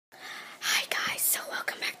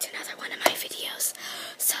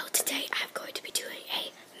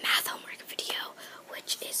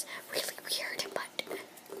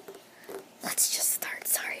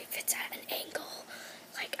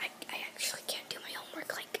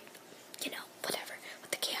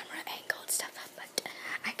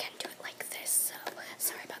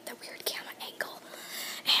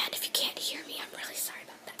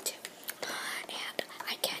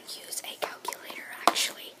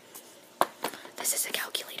this is a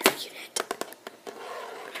calculator unit,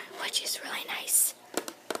 which is really nice.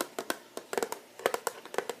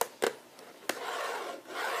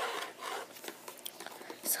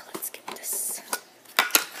 So let's get this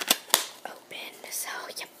open. So,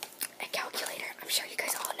 yep, a calculator. I'm sure you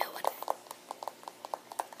guys all know what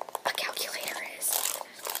a calculator is,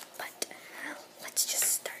 but let's just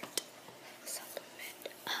start. Supplement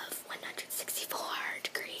of 164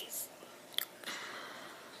 degrees.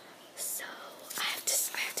 So I have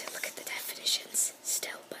to look at the definitions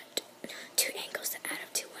still, but two angles that add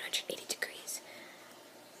up to 180 degrees.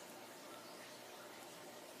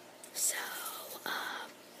 So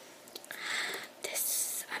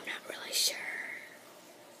this I'm not really sure.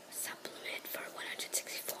 Supplement for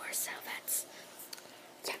 164. So that's,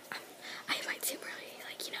 yeah. I might seem really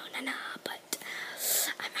like, you know, but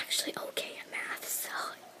I'm actually okay at math. So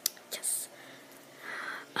just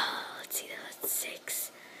let's see,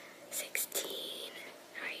 that's 16,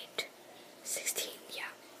 right? 16,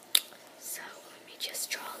 yeah. So let me just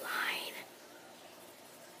draw a line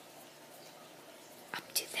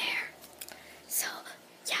up to there. So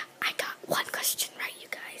yeah, I got one question right, you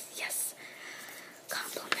guys. Yes.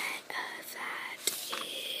 Complement of that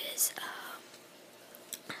is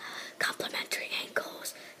complementary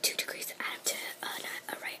angles, 2 degrees add up to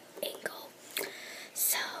a right angle.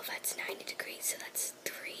 So that's 90 degrees, so that's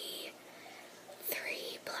 3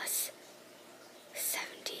 plus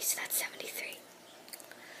 70, so that's 73.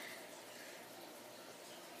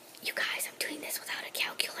 You guys, I'm doing this without a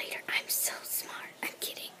calculator. I'm so smart. I'm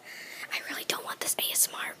kidding. I really don't want this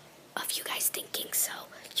ASMR of you guys thinking, so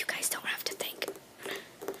you guys don't have to think.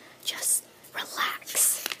 Just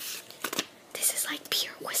relax. This is like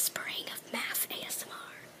pure whispering of math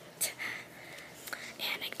ASMR.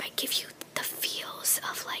 And it might give you the feels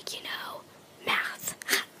of, like, you know, math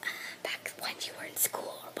back when you were in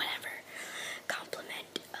school or whatever.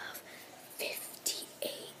 Complement of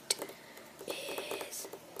 58 is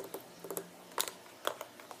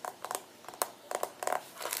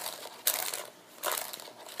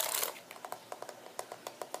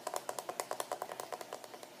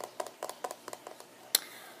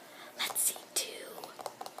let's see,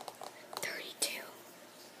 32.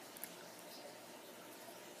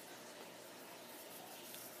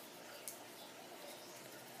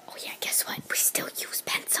 Oh yeah, guess what? We still use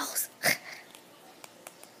pencils.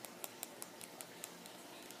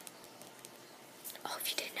 Oh, if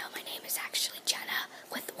you didn't know, my name is actually Jenna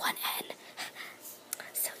with one N.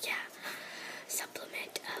 So yeah,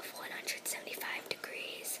 supplement of 175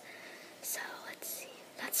 degrees. So let's see,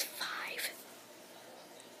 that's 5.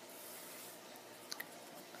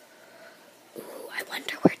 Ooh, I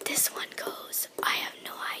wonder where this one goes. I have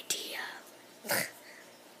no idea.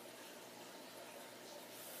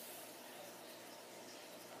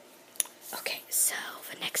 Okay, so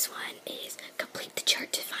the next one is complete the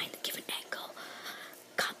chart to find the given angle,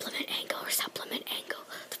 complement angle or supplement angle.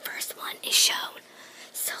 The first one is shown.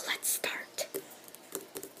 So let's start.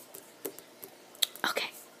 Okay.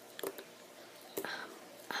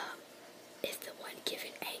 If the one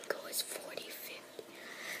given angle is 40, 50,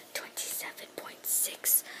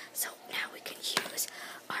 27.6, so now we can use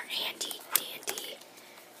our handy dandy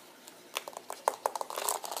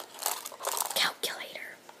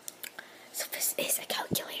calculator. So this is a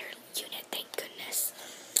calculator unit, thank goodness.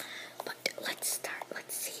 But let's start.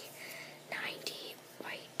 Let's see. 90,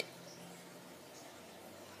 right?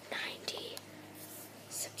 90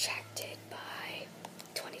 subtracted by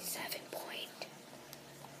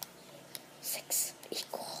 27.6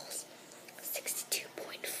 equals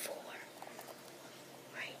 62.4,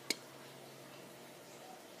 right?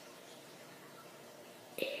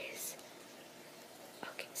 Is,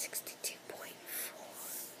 okay,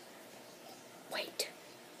 62.4. Wait,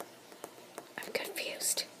 I'm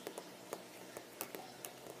confused.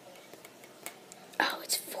 Oh,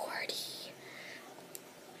 it's 40.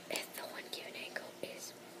 If the one given angle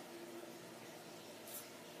is,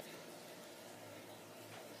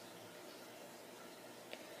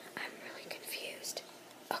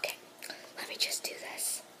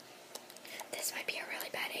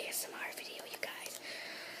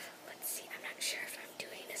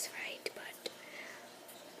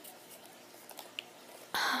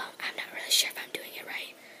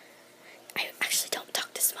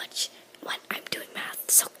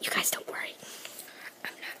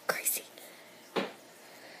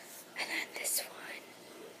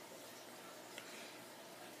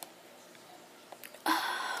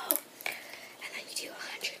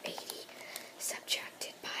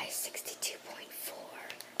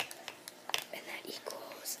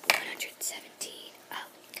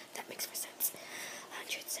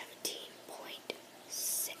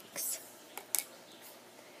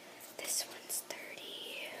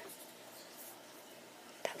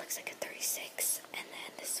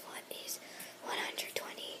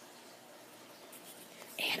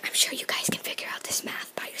 sure you guys can figure out this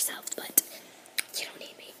math by yourself, but you don't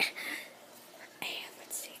need me. And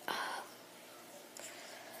let's see.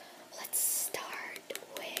 Let's start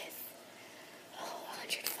with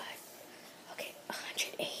 105. Okay,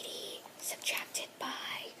 180 subtracted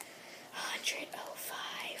by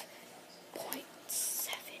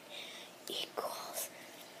 105.7 equals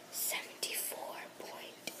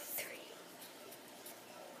 74.3.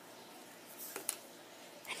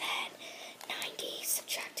 And then 90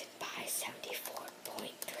 subtracted by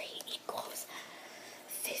 74.3 equals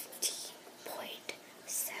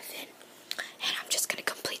 50.7. And I'm just going to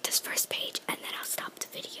complete this first page and then I'll stop the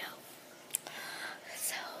video.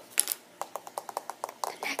 So,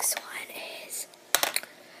 the next one is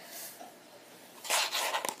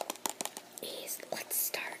let's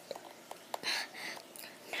start.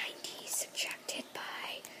 90 subtracted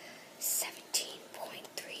by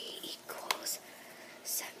 17.3 equals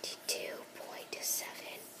 72.7.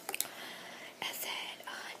 And then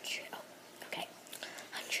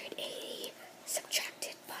 180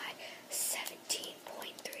 subtracted by 17.3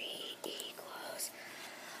 equals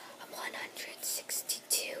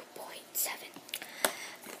 162.7.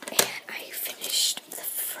 And I finished the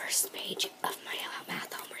first page of my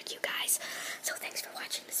math homework, you guys. So thanks for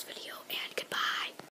watching this video, and